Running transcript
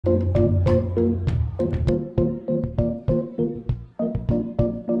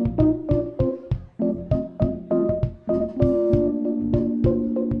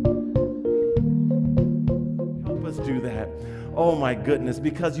my goodness,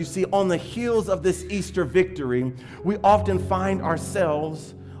 because you see, on the heels of this Easter victory, we often find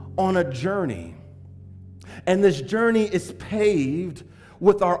ourselves on a journey. And this journey is paved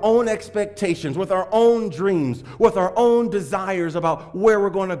with our own expectations, with our own dreams, with our own desires about where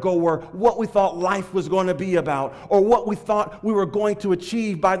we're going to go, or what we thought life was going to be about, or what we thought we were going to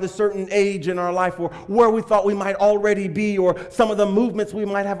achieve by the certain age in our life, or where we thought we might already be, or some of the movements we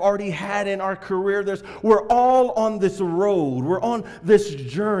might have already had in our career. We're all on this road. We're on this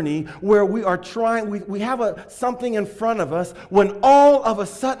journey where we are trying, we have something in front of us, when all of a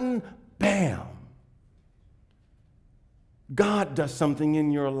sudden, bam, God does something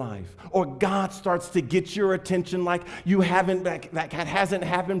in your life, or God starts to get your attention like you haven't, that hasn't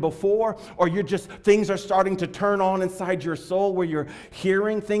happened before, or things are starting to turn on inside your soul where you're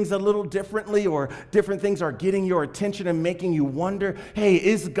hearing things a little differently, or different things are getting your attention and making you wonder, hey,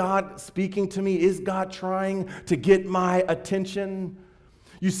 is God speaking to me? Is God trying to get my attention?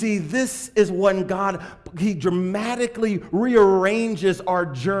 You see, this is when God, He dramatically rearranges our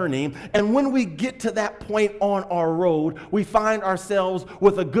journey. And when we get to that point on our road, we find ourselves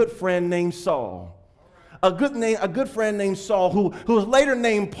with a good friend named Saul. A good friend named Saul, who was later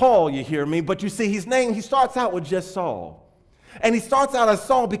named Paul, you hear me? But you see, he starts out with just Saul. And he starts out as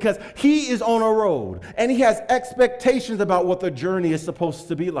Saul because he is on a road and he has expectations about what the journey is supposed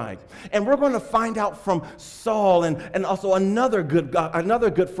to be like. And we're going to find out from Saul and also another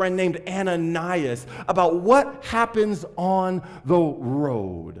good friend named Ananias about what happens on the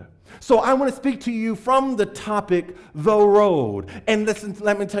road. So I want to speak to you from the topic, the road. And listen,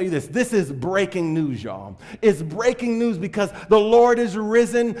 let me tell you this. This is breaking news, y'all. It's breaking news because the Lord is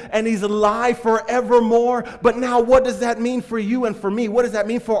risen and He's alive forevermore. But now what does that mean for you and for me? What does that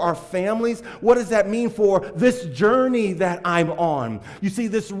mean for our families? What does that mean for this journey that I'm on? You see,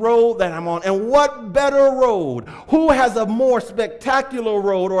 this road that I'm on. And what better road? Who has a more spectacular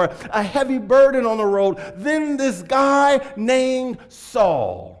road or a heavy burden on the road than this guy named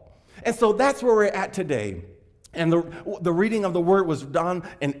Saul? And so that's where we're at today. And the reading of the word was done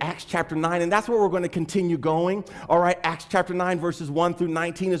in Acts chapter 9, and that's where we're going to continue going. All right, Acts chapter 9, verses 1 through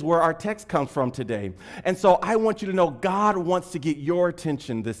 19 is where our text comes from today. And so I want you to know God wants to get your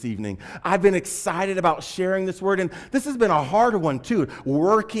attention this evening. I've been excited about sharing this word, and this has been a hard one too.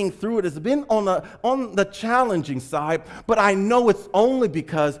 Working through it has been on the challenging side, but I know it's only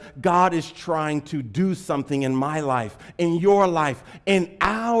because God is trying to do something in my life, in your life, in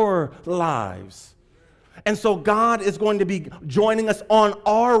our lives. And so God is going to be joining us on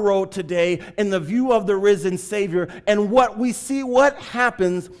our road today in the view of the risen Savior and what we see, what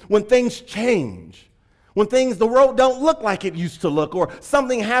happens when things change. When the road don't look like it used to look, or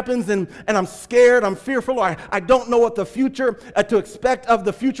something happens and I'm scared, I'm fearful, or I don't know what the future, to expect of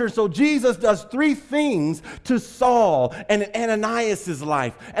the future. So Jesus does three things to Saul and Ananias'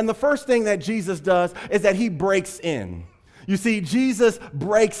 life. And the first thing that Jesus does is that He breaks in. You see, Jesus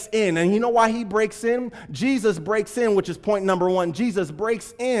breaks in. And you know why He breaks in? Jesus breaks in, which is point number one. Jesus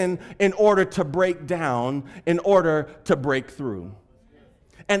breaks in order to break down, in order to break through.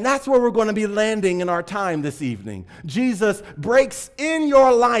 And that's where we're going to be landing in our time this evening. Jesus breaks in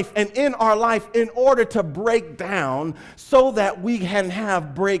your life and in our life in order to break down so that we can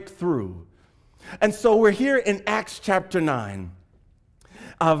have breakthrough. And so we're here in Acts chapter 9.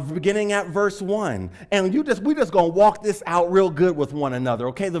 Beginning at verse 1. And we just going to walk this out real good with one another,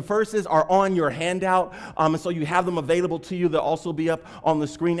 okay? The verses are on your handout, and so you have them available to you. They'll also be up on the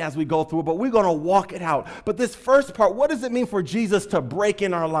screen as we go through, but we're going to walk it out. But this first part, what does it mean for Jesus to break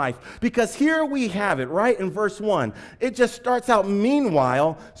in our life? Because here we have it, right, in verse 1. It just starts out,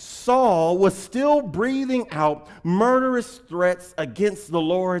 meanwhile, Saul was still breathing out murderous threats against the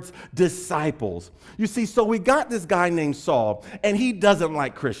Lord's disciples. You see, so we got this guy named Saul, and he doesn't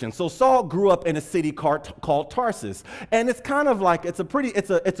like Christians. So Saul grew up in a city called Tarsus, and it's kind of like it's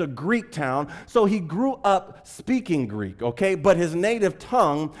a Greek town. So he grew up speaking Greek, okay, but his native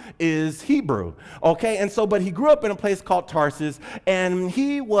tongue is Hebrew, okay, and so but he grew up in a place called Tarsus, and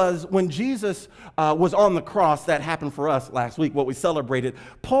when Jesus was on the cross, that happened for us last week, what we celebrated.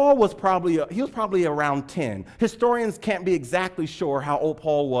 Paul was probably around 10. Historians can't be exactly sure how old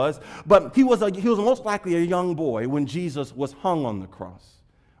Paul was, but he was most likely a young boy when Jesus was hung on the cross.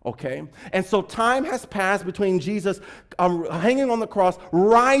 Okay, and so time has passed between Jesus hanging on the cross,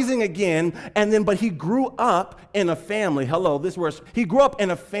 rising again, but he grew up in a family. He grew up in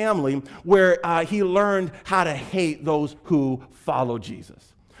a family where he learned how to hate those who follow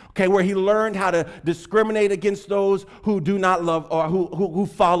Jesus. Okay, where he learned how to discriminate against those who do not love or who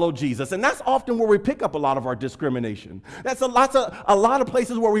follow Jesus. And that's often where we pick up a lot of our discrimination. That's a lot of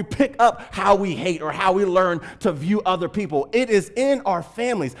places where we pick up how we hate or how we learn to view other people. It is in our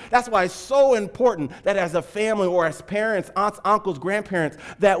families. That's why it's so important that as a family or as parents, aunts, uncles, grandparents,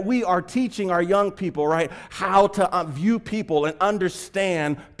 that we are teaching our young people, right, how to view people and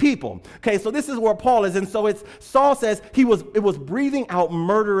understand people. Okay, so this is where Paul is. And so Saul says it was breathing out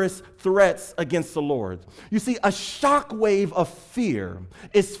murderous threats against the Lord. You see, a shock wave of fear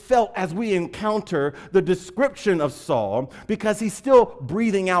is felt as we encounter the description of Saul because he's still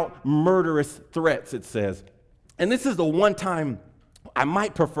breathing out murderous threats, it says. And this is the one time I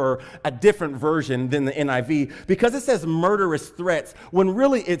might prefer a different version than the NIV because it says murderous threats when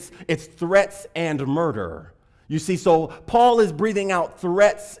really it's threats and murder. You see, so Paul is breathing out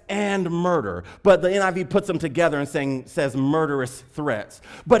threats and murder, but the NIV puts them together and says murderous threats.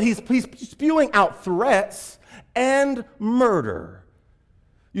 But he's spewing out threats and murder.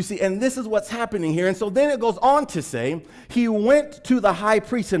 You see, and this is what's happening here. And so then it goes on to say, he went to the high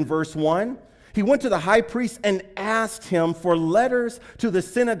priest in verse 1. He went to the high priest and asked him for letters to the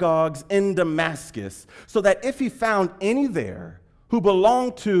synagogues in Damascus, so that if he found any there who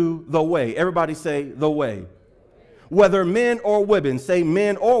belonged to the way, everybody say the way, whether men or women, say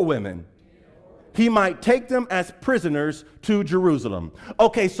men or women, he might take them as prisoners to Jerusalem.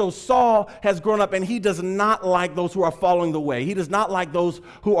 Okay, so Saul has grown up and he does not like those who are following the way. He does not like those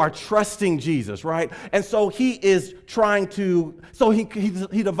who are trusting Jesus, right? And so he is trying to,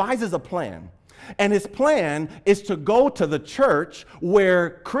 he devises a plan. And his plan is to go to the church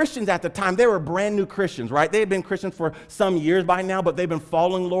where Christians at the time, they were brand new Christians, right? They had been Christians for some years by now, but they've been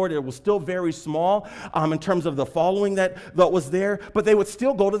following Lord. It was still very small in terms of the following that was there, but they would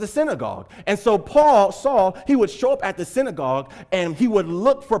still go to the synagogue. And so Saul, he would show up at the synagogue and he would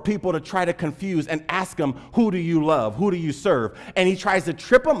look for people to try to confuse and ask them, who do you love? Who do you serve? And he tries to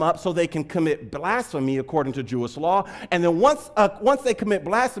trip them up so they can commit blasphemy according to Jewish law. And then once they commit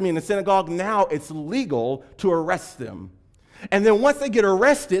blasphemy in the synagogue, now it's legal to arrest them. And then once they get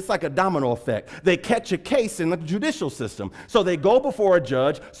arrested, it's like a domino effect. They catch a case in the judicial system. So they go before a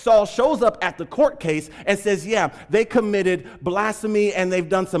judge. Saul shows up at the court case and says, yeah, they committed blasphemy and they've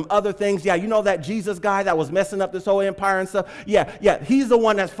done some other things. Yeah, you know that Jesus guy that was messing up this whole empire and stuff? Yeah, he's the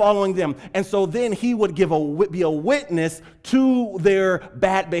one that's following them. And so then he would be a witness to their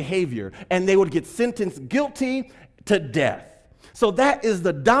bad behavior. And they would get sentenced guilty to death. So that is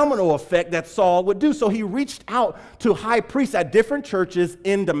the domino effect that Saul would do. So he reached out to high priests at different churches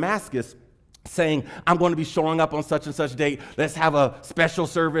in Damascus saying, I'm going to be showing up on such and such date. Let's have a special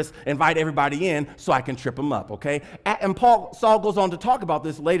service, invite everybody in so I can trip them up, okay? And Saul goes on to talk about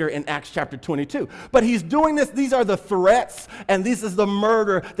this later in Acts chapter 22. But he's doing this. These are the threats, and this is the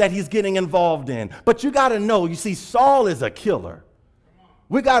murder that he's getting involved in. But you got to know, you see, Saul is a killer.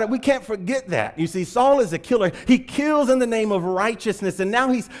 We can't forget that. You see, Saul is a killer. He kills in the name of righteousness, and now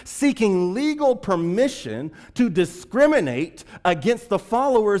he's seeking legal permission to discriminate against the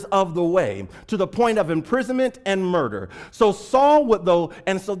followers of the way to the point of imprisonment and murder. So Saul would, though,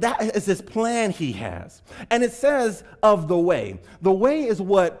 and so that is his plan he has. And it says of the way. The way is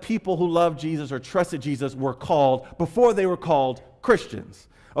what people who love Jesus or trusted Jesus were called before they were called Christians.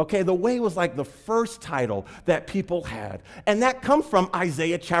 Okay, the way was like the first title that people had. And that comes from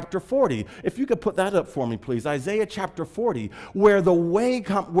Isaiah chapter 40. If you could put that up for me, please. Isaiah chapter 40, where the way,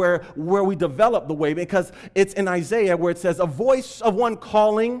 where we develop the way, because it's in Isaiah where it says, a voice of one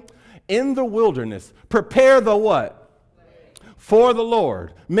calling in the wilderness, prepare the what? For the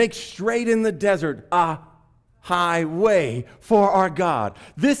Lord. Make straight in the desert a highway for our God.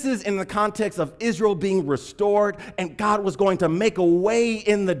 This is in the context of Israel being restored, and God was going to make a way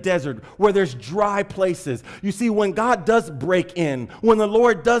in the desert where there's dry places. You see, when God does break in, when the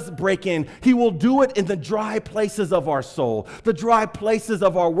Lord does break in, he will do it in the dry places of our soul, the dry places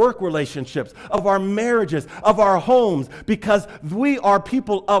of our work relationships, of our marriages, of our homes, because we are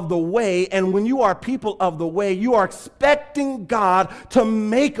people of the way, and when you are people of the way, you are expecting God to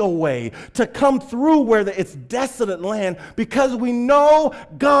make a way, to come through where it's desolate land, because we know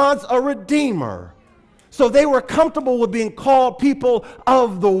God's a redeemer. So they were comfortable with being called people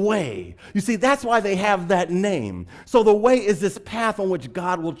of the way. You see, that's why they have that name. So the way is this path on which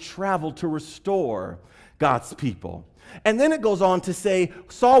God will travel to restore God's people. And then it goes on to say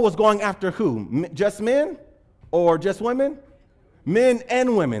Saul was going after who? Just men or just women? Men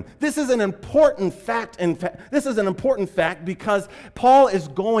and women. This is an important fact. This is an important fact because Paul is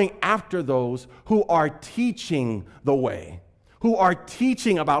going after those who are teaching the way, who are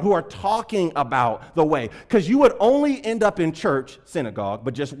teaching about, who are talking about the way. Because you would only end up in church, synagogue,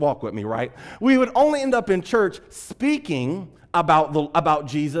 but just walk with me, right? We would only end up in church speaking about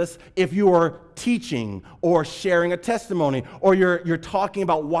Jesus if you are teaching or sharing a testimony, or you're talking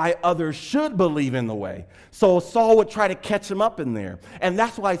about why others should believe in the way. So Saul would try to catch him up in there. And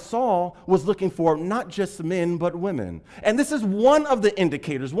that's why Saul was looking for not just men, but women. And this is one of the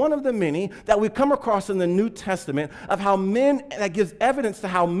indicators, one of the many that we come across in the New Testament of how men, that gives evidence to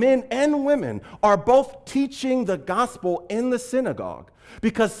how men and women are both teaching the gospel in the synagogue.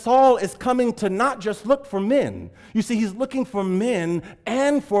 Because Saul is coming to not just look for men. You see, he's looking for men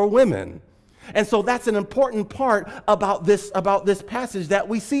and for women. And so that's an important part about this passage that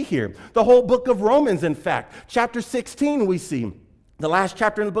we see here. The whole book of Romans, in fact. Chapter 16 we see. The last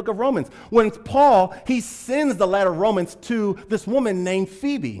chapter in the book of Romans, when Paul, he sends the letter of Romans to this woman named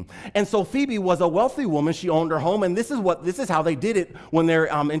Phoebe. And so Phoebe was a wealthy woman. She owned her home, and this is how they did it when they're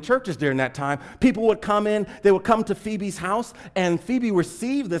in churches during that time. People would come in, they would come to Phoebe's house, and Phoebe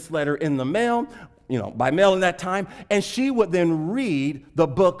received this letter in the mail, by mail in that time, and she would then read the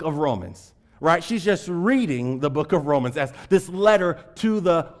book of Romans. Right? She's just reading the book of Romans as this letter to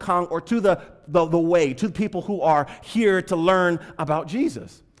the way, to people who are here to learn about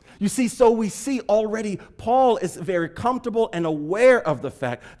Jesus. You see, so we see already Paul is very comfortable and aware of the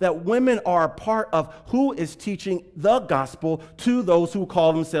fact that women are a part of who is teaching the gospel to those who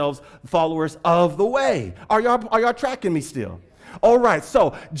call themselves followers of the way. Are y'all tracking me still? All right,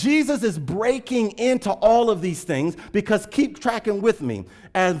 so Jesus is breaking into all of these things because keep tracking with me.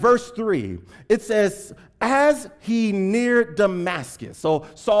 As verse 3, it says, as he neared Damascus. So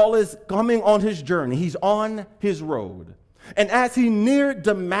Saul is coming on his journey. He's on his road. And as he neared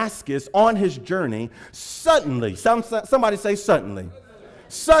Damascus on his journey, suddenly, somebody say suddenly.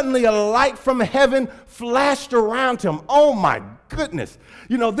 Suddenly a light from heaven flashed around him. Oh my goodness.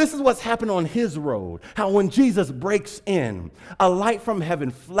 This is what's happened on his road. How when Jesus breaks in, a light from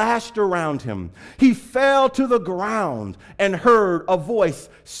heaven flashed around him. He fell to the ground and heard a voice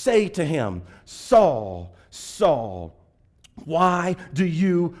say to him, Saul, Saul, why do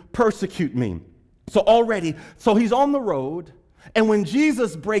you persecute me? So he's on the road. And when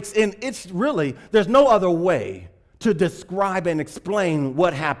Jesus breaks in, there's no other way to describe and explain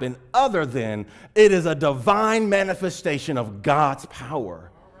what happened other than it is a divine manifestation of God's power.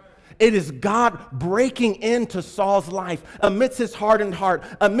 It is God breaking into Saul's life amidst his hardened heart,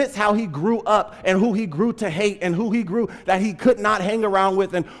 amidst how he grew up and who he grew to hate and who he grew that he could not hang around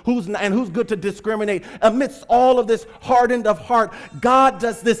with and who's good to discriminate. Amidst all of this hardened of heart, God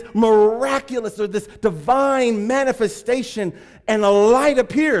does this miraculous or this divine manifestation, and a light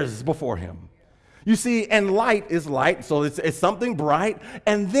appears before him. You see, and light is light, so it's something bright.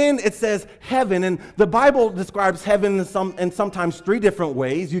 And then it says heaven, and the Bible describes heaven in sometimes three different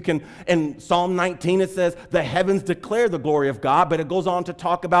ways. In Psalm 19, it says the heavens declare the glory of God, but it goes on to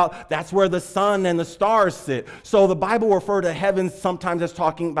talk about that's where the sun and the stars sit. So the Bible refers to heavens sometimes as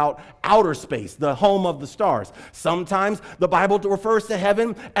talking about outer space, the home of the stars. Sometimes the Bible refers to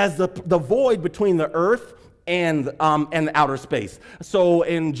heaven as the void between the earth and outer space. So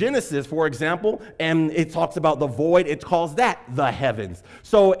in Genesis, for example, and it talks about the void, it calls that the heavens.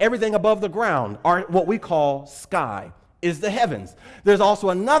 So everything above the ground are what we call sky, is the heavens. There's also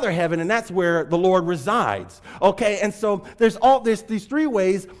another heaven, and that's where the Lord resides. Okay, and so there's these three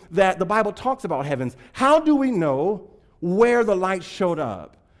ways that the Bible talks about heavens. How do we know where the light showed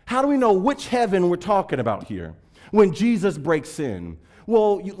up? How do we know which heaven we're talking about here when Jesus breaks in?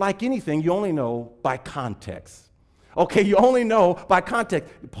 Well, like anything, you only know by context. Okay, you only know by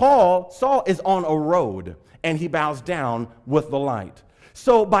context. Saul is on a road, and he bows down with the light.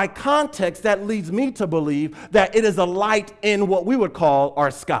 So by context, that leads me to believe that it is a light in what we would call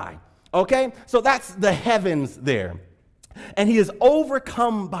our sky. Okay, so that's the heavens there. And he is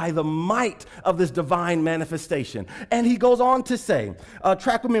overcome by the might of this divine manifestation. And he goes on to say,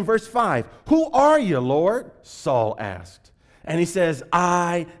 track with me in verse 5, "Who are you, Lord?" Saul asked. And he says,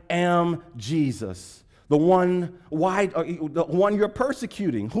 "I am Jesus, the one you're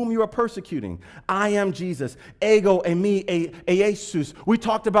persecuting, whom you are persecuting. I am Jesus. Ego eimi Jesus." We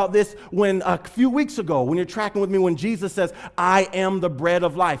talked about this a few weeks ago when you're tracking with me when Jesus says, "I am the bread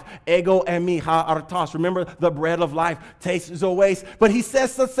of life." Ego eimi ha artos. Remember the bread of life, taste zoes. But he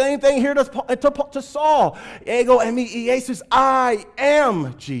says the same thing here to Saul. Ego eimi Jesus. I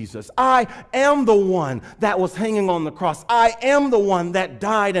am Jesus. I am the one that was hanging on the cross. I am the one that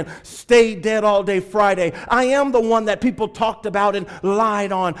died and stayed dead all day Friday. I am the one that people talked about and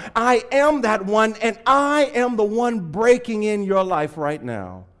lied on. I am that one, and I am the one breaking in your life right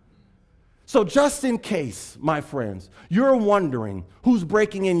now. So just in case, my friends, you're wondering who's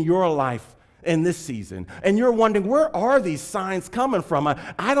breaking in your life in this season, and you're wondering, where are these signs coming from?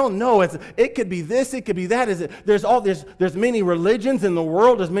 I don't know. It could be this, it could be that. There's many religions in the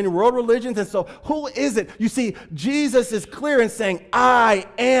world. There's many world religions, and so who is it? You see, Jesus is clear in saying, I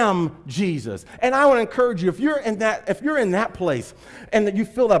am Jesus. And I want to encourage you, if you're in that place, and that you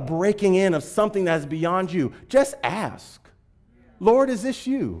feel that breaking in of something that's beyond you, just ask, Lord, is this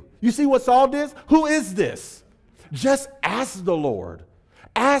you? You see what Saul did? Who is this? Just ask the Lord.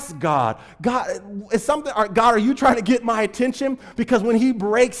 Ask God. God, are you trying to get my attention? Because when he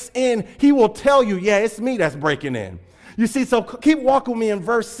breaks in, he will tell you, yeah, it's me that's breaking in. You see, so keep walking with me in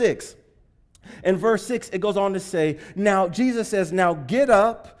verse 6. In verse 6, it goes on to say, now Jesus says, now get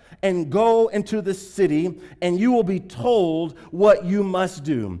up and go into the city, and you will be told what you must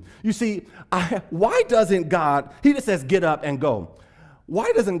do. You see, why doesn't God, he just says get up and go.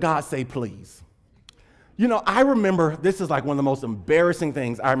 Why doesn't God say please? You know, I remember, this is like one of the most embarrassing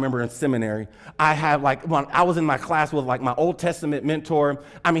things I remember in seminary. I had when I was in my class with my Old Testament mentor.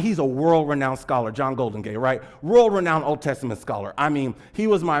 I mean, he's a world-renowned scholar, John Goldengay, right? World-renowned Old Testament scholar. I mean, he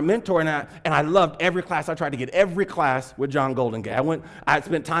was my mentor, and I loved every class. I tried to get every class with John Goldengay. I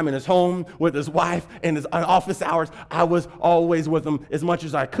spent time in his home with his wife in his office hours. I was always with him as much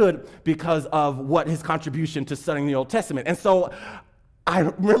as I could because of what his contribution to studying the Old Testament. And so I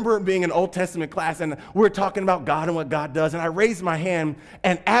remember being in Old Testament class, and we were talking about God and what God does, and I raised my hand,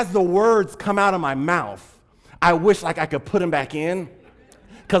 and as the words come out of my mouth, I wish I could put them back in,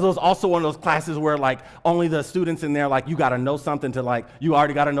 because it was also one of those classes where only the students in there, you got to know something to you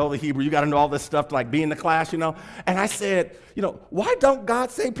already got to know the Hebrew, you got to know all this stuff to be in the class, and I said, why don't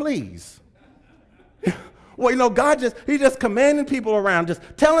God say please? Well, God he just commanding people around, just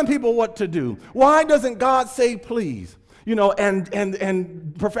telling people what to do. Why doesn't God say please?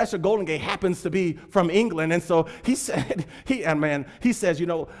 And Professor Goldengay happens to be from England, and so he said, he says,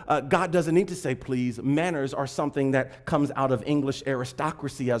 God doesn't need to say please. Manners are something that comes out of English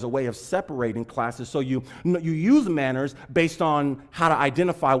aristocracy as a way of separating classes. So you use manners based on how to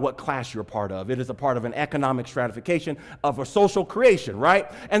identify what class you're part of. It is a part of an economic stratification of a social creation, right?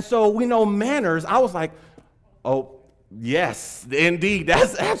 And so we know manners. I was like, oh, yes, indeed,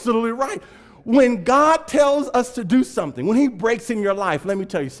 that's absolutely right. When God tells us to do something, when he breaks in your life, let me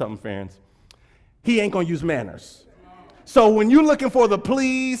tell you something, friends, he ain't going to use manners. So when you're looking for the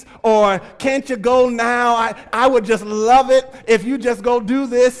please or can't you go now, I would just love it if you just go do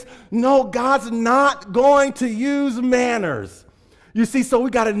this. No, God's not going to use manners. You see, so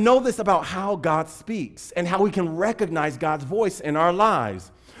we got to know this about how God speaks and how we can recognize God's voice in our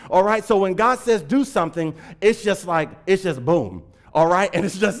lives. All right, so when God says do something, it's just boom. All right, and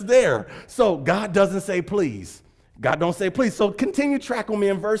it's just there. So God doesn't say please. God don't say please. So continue tracking me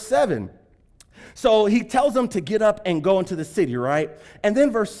in verse 7. So he tells them to get up and go into the city, right? And then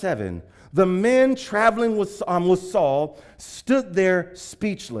verse 7, the men traveling with Saul stood there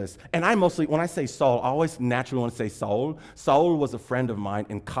speechless. And when I say Saul, I always naturally want to say Saul. Saul was a friend of mine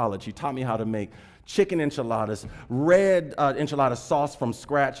in college. He taught me how to make chicken enchiladas, red enchilada sauce from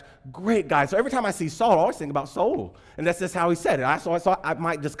scratch. Great guy. So every time I see Saul, I always think about Saul. And that's just how he said it. So I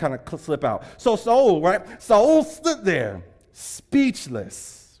might just kind of slip out. So Saul, right? Saul stood there,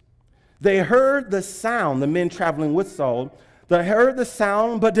 speechless. They heard the sound, the men traveling with Saul. They heard the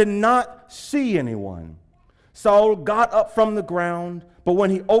sound, but did not see anyone. Saul got up from the ground, but when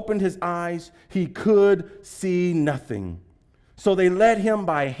he opened his eyes, he could see nothing. So they led him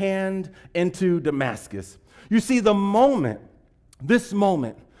by hand into Damascus. You see, this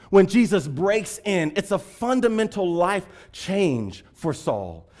moment, when Jesus breaks in, it's a fundamental life change for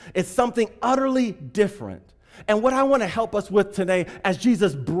Saul. It's something utterly different. And what I want to help us with today, as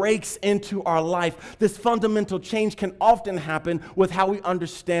Jesus breaks into our life, this fundamental change can often happen with how we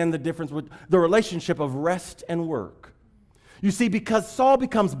understand the difference with the relationship of rest and work. You see, because Saul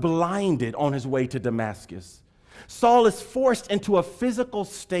becomes blinded on his way to Damascus, Saul is forced into a physical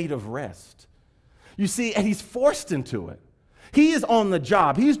state of rest. You see, and he's forced into it. He is on the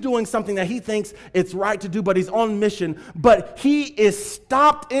job. He's doing something that he thinks it's right to do, but he's on mission. But he is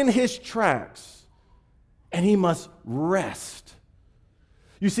stopped in his tracks, and he must rest.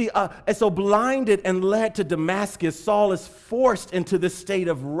 You see, and so blinded and led to Damascus, Saul is forced into this state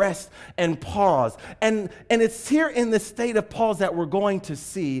of rest and pause. And it's here in this state of pause that we're going to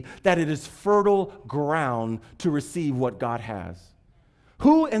see that it is fertile ground to receive what God has.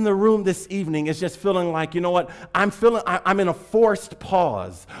 Who in the room this evening is just feeling like, you know what, I'm in a forced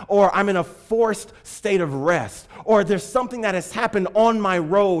pause, or I'm in a forced state of rest, or there's something that has happened on my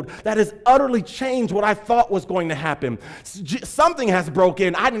road that has utterly changed what I thought was going to happen. Something has broken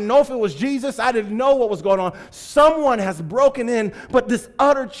in. I didn't know if it was Jesus. I didn't know what was going on. Someone has broken in, but this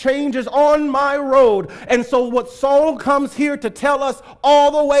utter change is on my road. And so what Saul comes here to tell us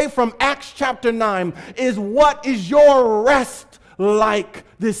all the way from Acts chapter 9 is, what is your rest like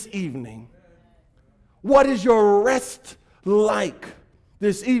this evening? What is your rest like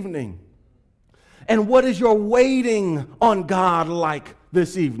this evening? And what is your waiting on God like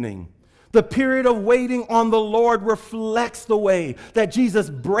this evening? The period of waiting on the Lord reflects the way that Jesus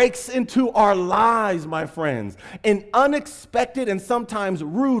breaks into our lives, my friends, in unexpected and sometimes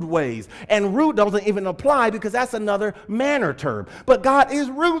rude ways. And rude doesn't even apply because that's another manner term. But God is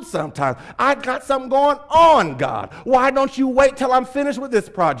rude sometimes. I got something going on, God. Why don't you wait till I'm finished with this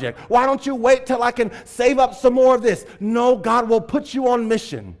project? Why don't you wait till I can save up some more of this? No, God will put you on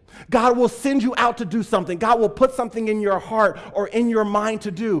mission. God will send you out to do something. God will put something in your heart or in your mind to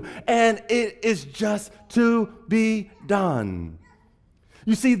do, and it is just to be done.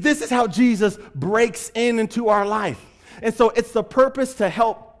 You see, this is how Jesus breaks into our life. And so it's the purpose to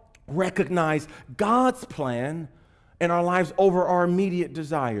help recognize God's plan in our lives over our immediate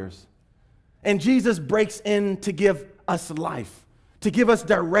desires. And Jesus breaks in to give us life, to give us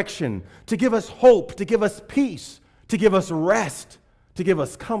direction, to give us hope, to give us peace, to give us rest, to give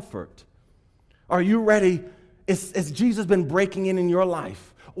us comfort. Are you ready? Has Jesus been breaking in your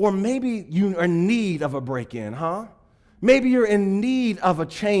life? Or maybe you are in need of a break-in, huh? Maybe you're in need of a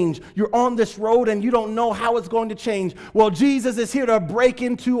change. You're on this road and you don't know how it's going to change. Well, Jesus is here to break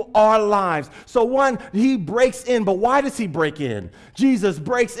into our lives. So one, he breaks in, but why does he break in? Jesus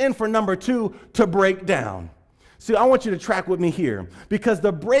breaks in for number two, to break down. See, I want you to track with me here, because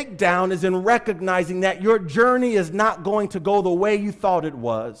the breakdown is in recognizing that your journey is not going to go the way you thought it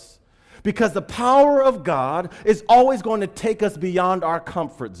was, because the power of God is always going to take us beyond our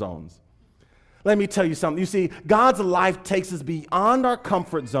comfort zones. Let me tell you something. You see, God's life takes us beyond our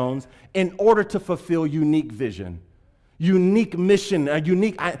comfort zones in order to fulfill unique vision. Unique mission,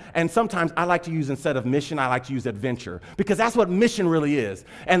 and sometimes I like to use, instead of mission, I like to use adventure, because that's what mission really is.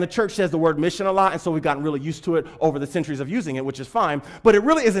 And the church says the word mission a lot, and so we've gotten really used to it over the centuries of using it, which is fine, but it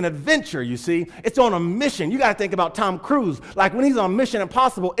really is an adventure, you see. It's on a mission. You got to think about Tom Cruise. Like when he's on Mission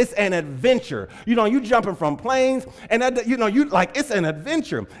Impossible, it's an adventure. You know, you jumping from planes, and that, it's an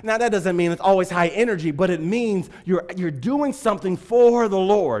adventure. Now, that doesn't mean it's always high energy, but it means you're doing something for the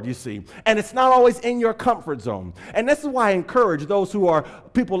Lord, you see. And it's not always in your comfort zone. And this is why I encourage those who are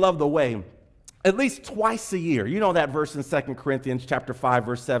people of the way, at least twice a year. You know that verse in 2 Corinthians chapter 5,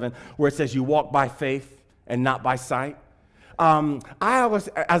 verse 7, where it says you walk by faith and not by sight.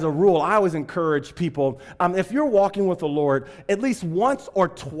 As a rule, I always encourage people, if you're walking with the Lord, at least once or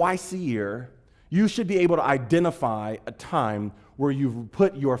twice a year, you should be able to identify a time where you've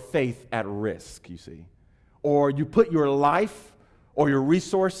put your faith at risk, you see, or you put your life or your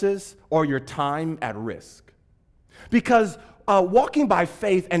resources or your time at risk. Because walking by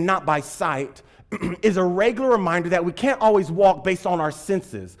faith and not by sight is a regular reminder that we can't always walk based on our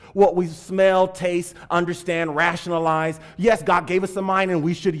senses, what we smell, taste, understand, rationalize. Yes, God gave us a mind and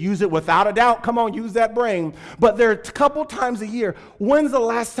we should use it without a doubt. Come on, use that brain. But there are a couple times a year. When's the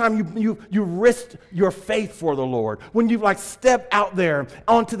last time you risked your faith for the Lord? When you've stepped out there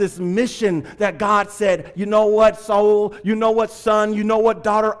onto this mission that God said, you know what, soul, you know what, son, you know what,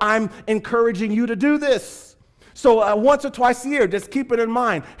 daughter, I'm encouraging you to do this. So once or twice a year, just keep it in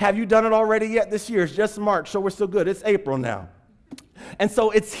mind. Have you done it already yet this year? It's just March, so we're still good. It's April now. And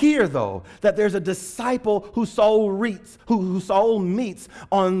so it's here, though, that there's a disciple who Saul meets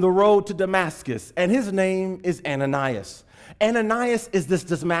on the road to Damascus, and his name is Ananias. Ananias is this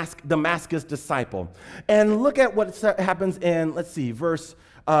Damascus disciple. And look at what happens in, let's see, verse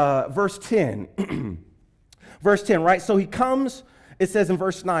 10. Verse 10, right? So he comes, it says in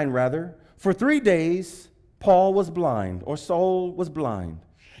verse 9, rather, for 3 days Saul was blind,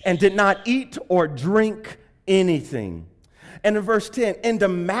 and did not eat or drink anything. And in verse 10, in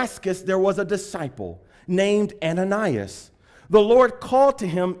Damascus there was a disciple named Ananias. The Lord called to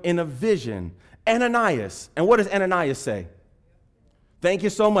him in a vision, Ananias. And what does Ananias say? Thank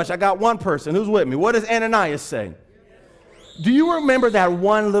you so much. I got one person who's with me. What does Ananias say? Do you remember that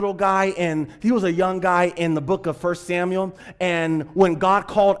one little guy, he was a young guy in the book of 1 Samuel, and when God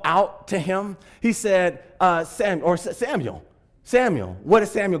called out to him, he said, Samuel, what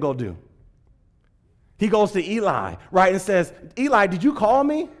does Samuel go do? He goes to Eli, right, and says, Eli, did you call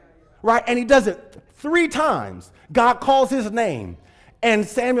me? Right, and he does it 3 times. God calls his name. And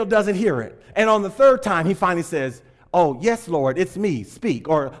Samuel doesn't hear it. And on the third time, he finally says, oh, yes, Lord, it's me, speak.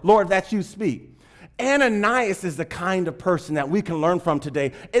 Or, Lord, that's you, speak. Ananias is the kind of person that we can learn from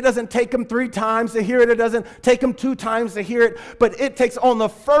today. It doesn't take him 3 times to hear it. It doesn't take him 2 times to hear it. But it takes, on the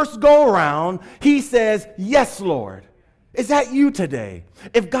first go around, he says, yes, Lord. Is that you today?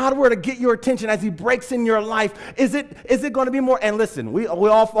 If God were to get your attention as he breaks in your life, is it going to be more? And listen, we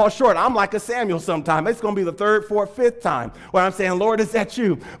all fall short. I'm like a Samuel sometime. It's going to be the 3rd, 4th, 5th time where I'm saying, Lord, is that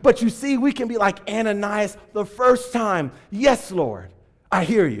you? But you see, we can be like Ananias the first time. Yes, Lord, I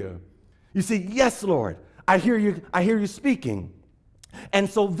hear you. You see, yes, Lord, I hear you speaking. And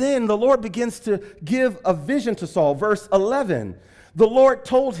so then the Lord begins to give a vision to Saul. Verse 11, the Lord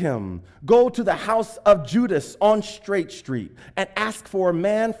told him, go to the house of Judas on Straight Street and ask for a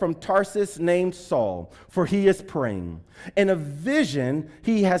man from Tarsus named Saul, for he is praying. In a vision,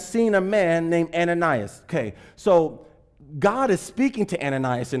 he has seen a man named Ananias. Okay, so God is speaking to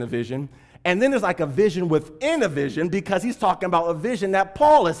Ananias in a vision. And then there's like a vision within a vision because he's talking about a vision that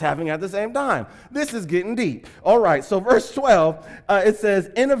Paul is having at the same time. This is getting deep. All right, so verse 12, it says,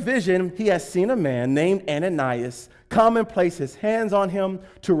 in a vision, he has seen a man named Ananias come and place his hands on him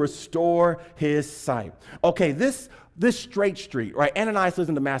to restore his sight. Okay, this Straight Street, right? Ananias lives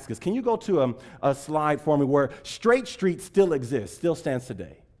in Damascus. Can you go to a slide for me where Straight Street still exists, still stands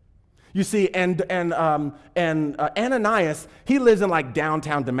today? You see, and Ananias, he lives in like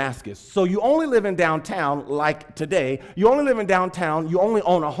downtown Damascus. So you only live in downtown like today. You only live in downtown. You only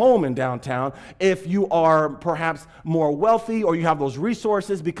own a home in downtown if you are perhaps more wealthy or you have those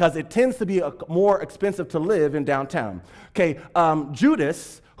resources because it tends to be more expensive to live in downtown. Okay,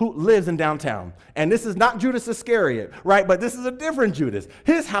 Judas, who lives in downtown. And this is not Judas Iscariot, right? But this is a different Judas.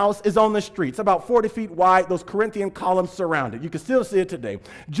 His house is on the streets, about 40 feet wide. Those Corinthian columns surround it. You can still see it today.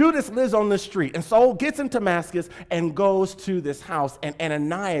 Judas lives on the street. And Saul gets in Damascus and goes to this house. And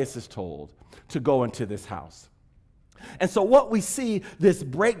Ananias is told to go into this house. And so what we see, this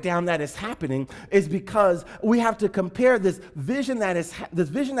breakdown that is happening, is because we have to compare this vision that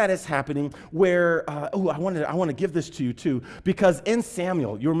is happening where, I want to give this to you too, because in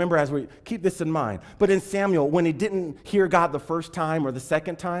Samuel, you remember as we keep this in mind, but in Samuel, when he didn't hear God the first time or the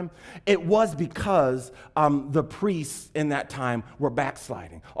second time, it was because the priests in that time were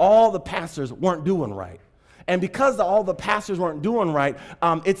backsliding. All the pastors weren't doing right. And because all the pastors weren't doing right,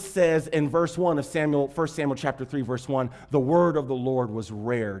 it says in verse 1 of Samuel, 1 Samuel chapter 3, verse 1, the word of the Lord was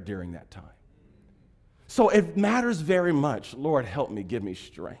rare during that time. So it matters very much. Lord, help me, give me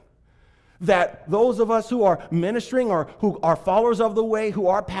strength. That those of us who are ministering or who are followers of the way, who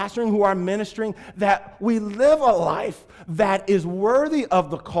are pastoring, who are ministering, that we live a life that is worthy of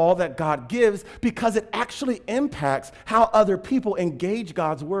the call that God gives because it actually impacts how other people engage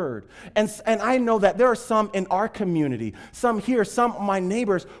God's word. And I know that there are some in our community, some here, some of my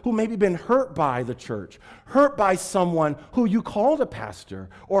neighbors who maybe been hurt by the church, hurt by someone who you called a pastor,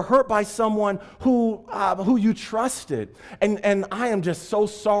 or hurt by someone who you trusted. And I am just so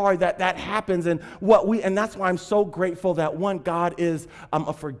sorry that that happens. And that's why I'm so grateful that God is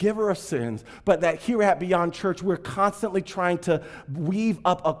a forgiver of sins, but that here at Beyond Church, we're constantly trying to weave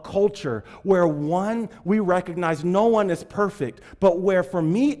up a culture where we recognize no one is perfect, but where for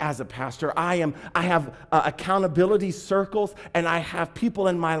me as a pastor, I have accountability circles, and I have people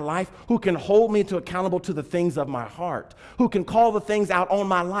in my life who can hold me accountable to the things of my heart, who can call the things out on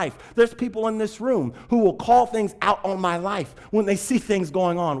my life. There's people in this room who will call things out on my life when they see things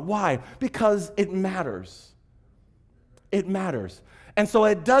going on. Why? Because it matters. It matters. And so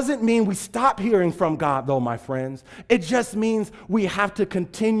it doesn't mean we stop hearing from God, though, my friends. It just means we have to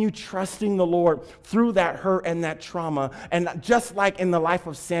continue trusting the Lord through that hurt and that trauma. And just like in the life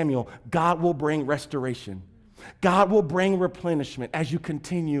of Samuel, God will bring restoration. God will bring replenishment as you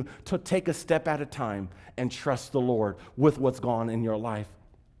continue to take a step at a time and trust the Lord with what's gone in your life.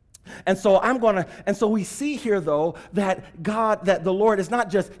 And so we see here, though, that the Lord is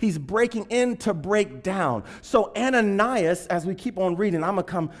not just, he's breaking in to break down. So Ananias, as we keep on reading, I'm going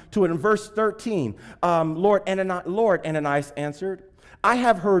to come to it in verse 13. Lord, Ananias answered, I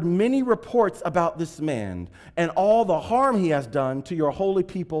have heard many reports about this man and all the harm he has done to your holy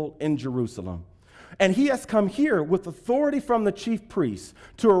people in Jerusalem. And he has come here with authority from the chief priests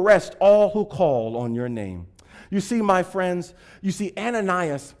to arrest all who call on your name. You see, my friends,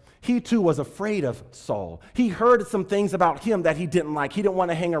 Ananias, he too was afraid of Saul. He heard some things about him that he didn't like. He didn't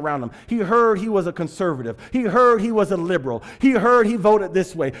want to hang around him. He heard he was a conservative. He heard he was a liberal. He heard he voted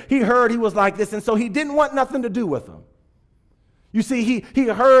this way. He heard he was like this. And so he didn't want nothing to do with him. You see, he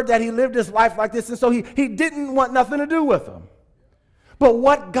heard that he lived his life like this. And so he didn't want nothing to do with him. But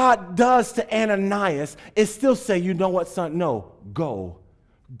what God does to Ananias is still say, you know what, son? No, go.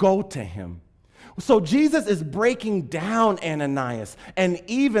 Go to him. So Jesus is breaking down Ananias and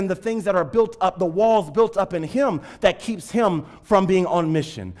even the things that are built up, the walls built up in him that keeps him from being on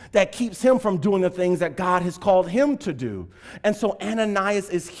mission, that keeps him from doing the things that God has called him to do. And so Ananias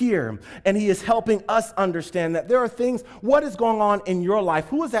is here, and he is helping us understand that there are things, what is going on in your life?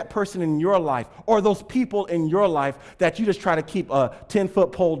 Who is that person in your life or those people in your life that you just try to keep a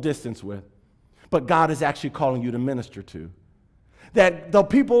 10-foot pole distance with, but God is actually calling you to minister to? That the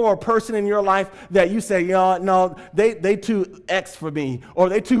people or person in your life that you say, no, they too X for me, or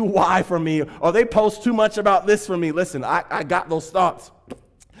they too Y for me, or they post too much about this for me. Listen, I got those thoughts.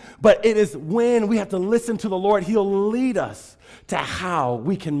 But it is when we have to listen to the Lord, he'll lead us to how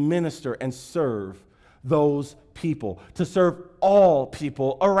we can minister and serve those people, to serve all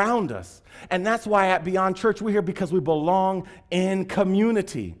people around us. And that's why at Beyond Church, we're here because we belong in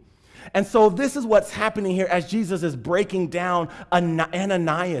community. And so this is what's happening here as Jesus is breaking down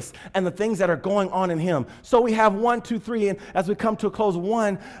Ananias and the things that are going on in him. So we have 1, 2, 3, and as we come to a close,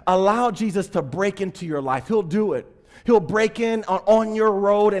 1, allow Jesus to break into your life. He'll do it. He'll break in on your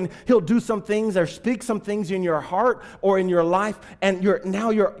road, and he'll do some things or speak some things in your heart or in your life, and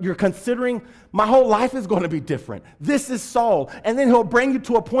you're considering, my whole life is going to be different. This is Saul. And then he'll bring you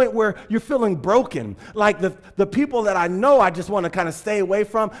to a point where you're feeling broken. Like the people that I know I just want to kind of stay away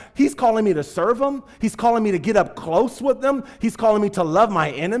from, he's calling me to serve them. He's calling me to get up close with them. He's calling me to love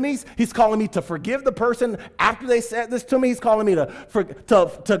my enemies. He's calling me to forgive the person after they said this to me. He's calling me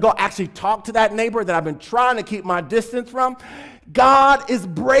to go actually talk to that neighbor that I've been trying to keep my distance from. God is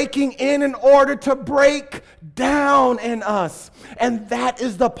breaking in order to break down in us. And that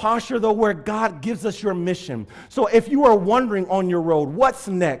is the posture, though, where God gives us your mission. So if you are wondering on your road, what's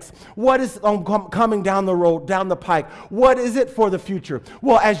next? What is coming down the road, down the pike? What is it for the future?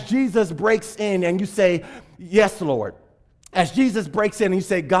 Well, as Jesus breaks in and you say, yes, Lord. As Jesus breaks in and you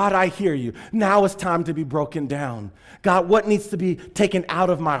say, God, I hear you. Now it's time to be broken down. God, what needs to be taken out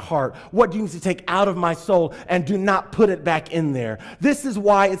of my heart? What do you need to take out of my soul, and do not put it back in there? This is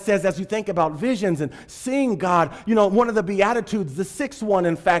why it says, as you think about visions and seeing God, one of the Beatitudes, the 6th one,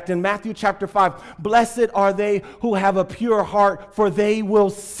 in fact, in Matthew chapter 5, blessed are they who have a pure heart, for they will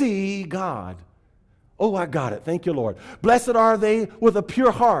see God. Oh, I got it. Thank you, Lord. Blessed are they with a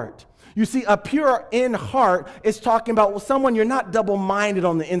pure heart. You see, a pure in heart is talking about someone you're not double-minded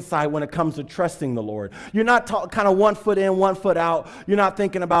on the inside when it comes to trusting the Lord. You're not kind of 1 foot in, 1 foot out. You're not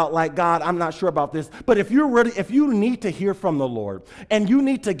thinking about like, God, I'm not sure about this. But if you need to hear from the Lord and you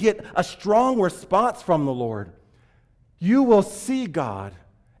need to get a strong response from the Lord, you will see God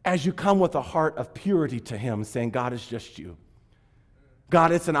as you come with a heart of purity to him, saying, God, it's just you.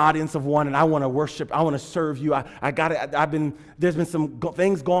 God, it's an audience of one, and I want to worship. I want to serve you. There's been some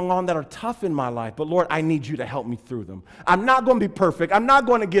things going on that are tough in my life, but Lord, I need you to help me through them. I'm not going to be perfect. I'm not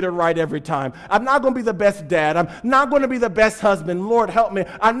going to get it right every time. I'm not going to be the best dad. I'm not going to be the best husband. Lord, help me.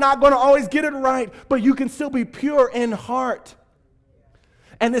 I'm not going to always get it right, but you can still be pure in heart.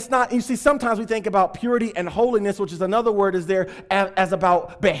 And it's not, you see, sometimes we think about purity and holiness, which is another word is there, as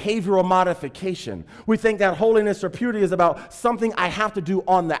about behavioral modification. We think that holiness or purity is about something I have to do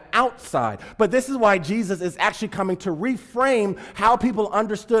on the outside. But this is why Jesus is actually coming to reframe how people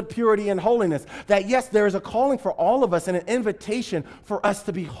understood purity and holiness. That yes, there is a calling for all of us and an invitation for us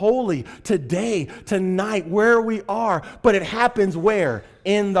to be holy today, tonight, where we are. But it happens where?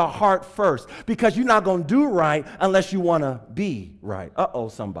 In the heart first, because you're not going to do right unless you want to be right. Uh-oh,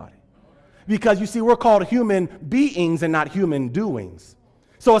 somebody. Because you see, we're called human beings and not human doings.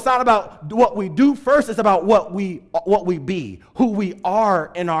 So it's not about what we do first, it's about what we be, who we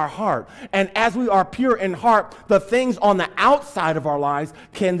are in our heart. And as we are pure in heart, the things on the outside of our lives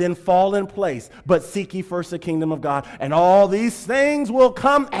can then fall in place. But seek ye first the kingdom of God, and all these things will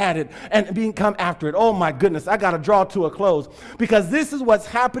come at it and come after it. Oh my goodness, I got to draw to a close, because this is what's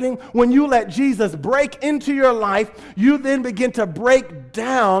happening when you let Jesus break into your life. You then begin to break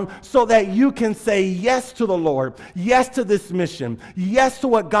down so that you can say yes to the Lord, yes to this mission, yes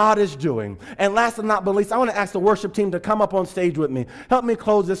to what God is doing. And last but not least, I want to ask the worship team to come up on stage with me. Help me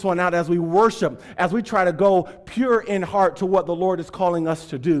close this one out as we worship, as we try to go pure in heart to what the Lord is calling us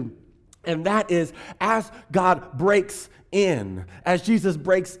to do. And that is, as God breaks in, as Jesus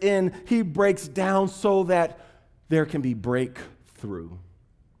breaks in, he breaks down so that there can be breakthrough.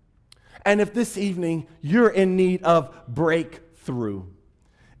 And if this evening you're in need of breakthrough,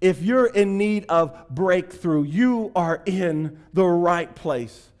 if you're in need of breakthrough, you are in the right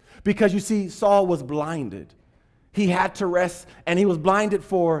place. Because you see, Saul was blinded. He had to rest, and he was blinded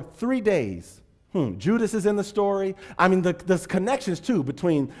for 3 days. Judas is in the story. I mean, the connections, too,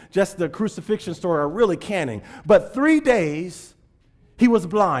 between just the crucifixion story are really canning. But 3 days, he was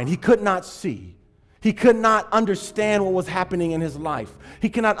blind. He could not see. He could not understand what was happening in his life. He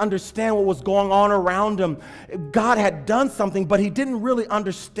could not understand what was going on around him. God had done something, but he didn't really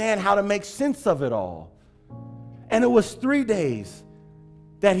understand how to make sense of it all. And it was 3 days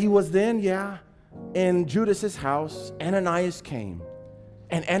that he was then, in Judas's house. Ananias came.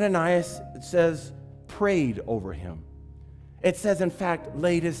 And Ananias, it says, prayed over him. It says, in fact,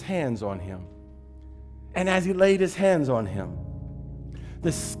 laid his hands on him. And as he laid his hands on him,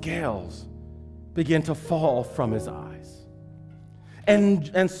 the scales began to fall from his eyes.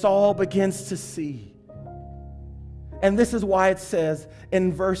 And Saul begins to see. And this is why it says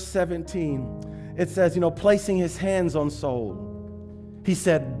in verse 17, it says, placing his hands on Saul, he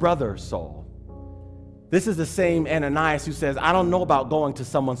said, "Brother Saul." This is the same Ananias who says, I don't know about going to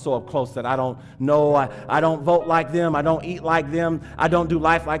someone so up close that I don't know. I don't vote like them. I don't eat like them. I don't do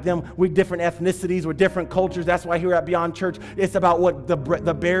life like them. We're different ethnicities. We're different cultures. That's why here at Beyond Church, it's about what the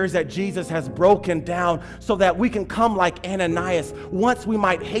barriers that Jesus has broken down so that we can come like Ananias. Once we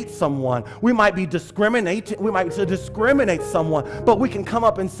might hate someone, we might be discriminating. We might discriminate someone, but we can come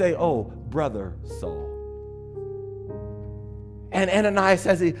up and say, "Oh, brother Saul." And Ananias,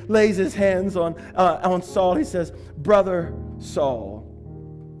 as he lays his hands on Saul, he says, "Brother Saul,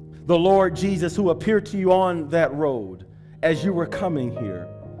 the Lord Jesus who appeared to you on that road as you were coming here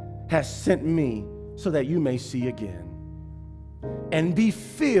has sent me so that you may see again and be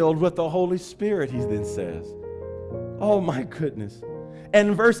filled with the Holy Spirit," he then says. Oh my goodness. And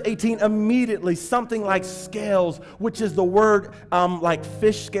in verse 18, immediately something like scales, which is the word like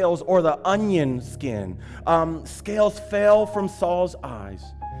fish scales or the onion skin, scales fell from Saul's eyes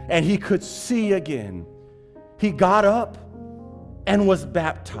and he could see again. He got up and was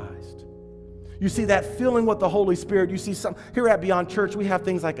baptized. You see that filling with the Holy Spirit. You see here at Beyond Church, we have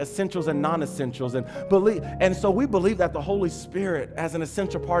things like essentials and non-essentials, and so we believe that the Holy Spirit, as an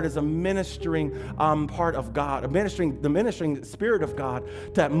essential part, is a ministering part of God, the ministering Spirit of God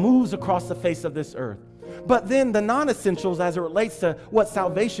that moves across the face of this earth. But then the non-essentials, as it relates to what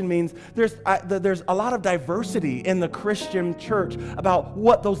salvation means, there's a lot of diversity in the Christian church about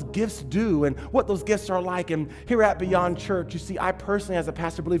what those gifts do and what those gifts are like. And here at Beyond Church, you see, I personally, as a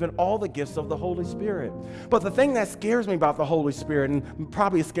pastor, believe in all the gifts of the Holy Spirit. But the thing that scares me about the Holy Spirit, and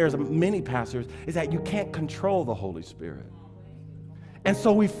probably scares many pastors, is that you can't control the Holy Spirit. And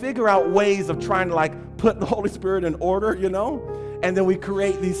so we figure out ways of trying to put the Holy Spirit in order, and then we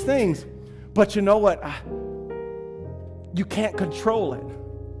create these things. But you know what? You can't control it.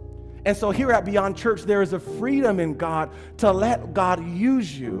 And so here at Beyond Church, there is a freedom in God to let God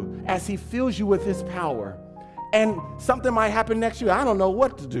use you as he fills you with his power. And something might happen next year. I don't know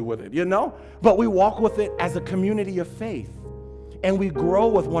what to do with it, But we walk with it as a community of faith. And we grow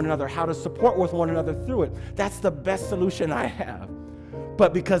with one another, how to support with one another through it. That's the best solution I have.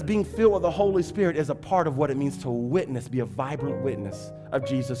 But because being filled with the Holy Spirit is a part of what it means to witness, be a vibrant witness of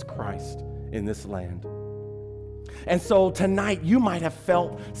Jesus Christ in this land. And so tonight you might have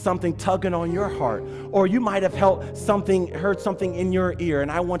felt something tugging on your heart, or you might have heard something in your ear,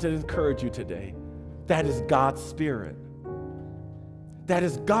 and I want to encourage you today. That is God's Spirit. That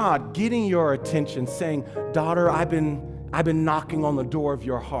is God getting your attention, saying, "Daughter, I've been knocking on the door of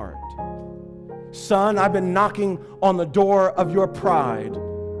your heart. Son, I've been knocking on the door of your pride,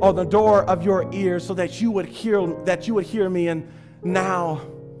 on the door of your ears, so that you would hear me, and now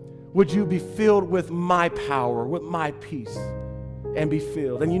would you be filled with my power, with my peace, and be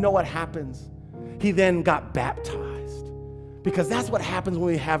filled." And you know what happens? He then got baptized, because that's what happens when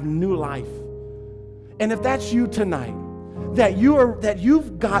we have new life. And if that's you tonight, that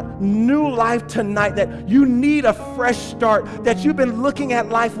you've got new life tonight, that you need a fresh start, that you've been looking at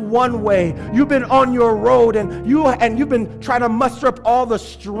life one way, you've been on your road, and you've been trying to muster up all the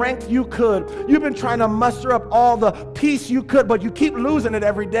strength you could, you've been trying to muster up all the peace you could, but you keep losing it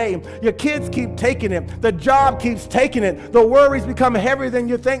every day. Your kids keep taking it, the job keeps taking it, the worries become heavier than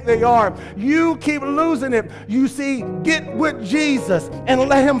you think they are, you keep losing it. You see, get with Jesus and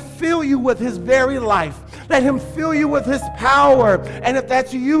let him fill you with his very life. Let him fill you with his power. And if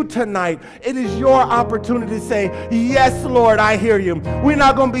that's you tonight, it is your opportunity to say, "Yes, Lord, I hear you." We're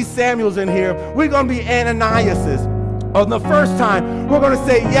not going to be Samuels in here. We're going to be Ananiases. On the first time, we're going to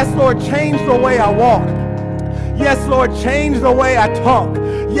say, "Yes, Lord, change the way I walk. Yes, Lord, change the way I talk.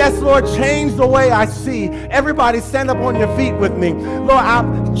 Yes, Lord, change the way I see." Everybody stand up on your feet with me.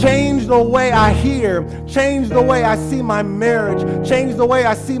 Lord, change the way I hear. Change the way I see my marriage. Change the way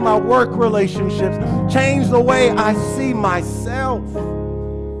I see my work relationships. Change the way I see myself.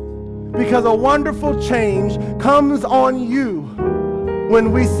 Because a wonderful change comes on you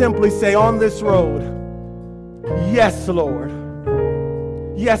when we simply say on this road, yes, Lord.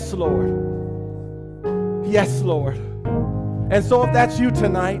 Yes, Lord. Yes, Lord. And so if that's you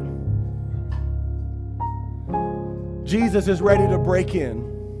tonight, Jesus is ready to break in.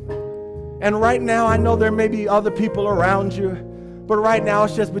 And right now, I know there may be other people around you, but right now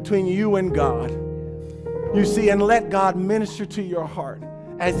it's just between you and God. You see, and let God minister to your heart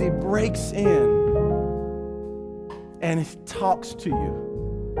as he breaks in and he talks to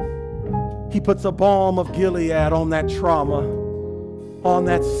you. He puts a balm of Gilead on that trauma, on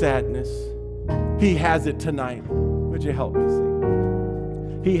that sadness. He has it tonight. Would you help me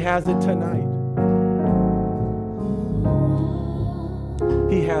sing? He has it tonight.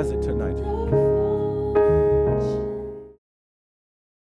 He has it tonight.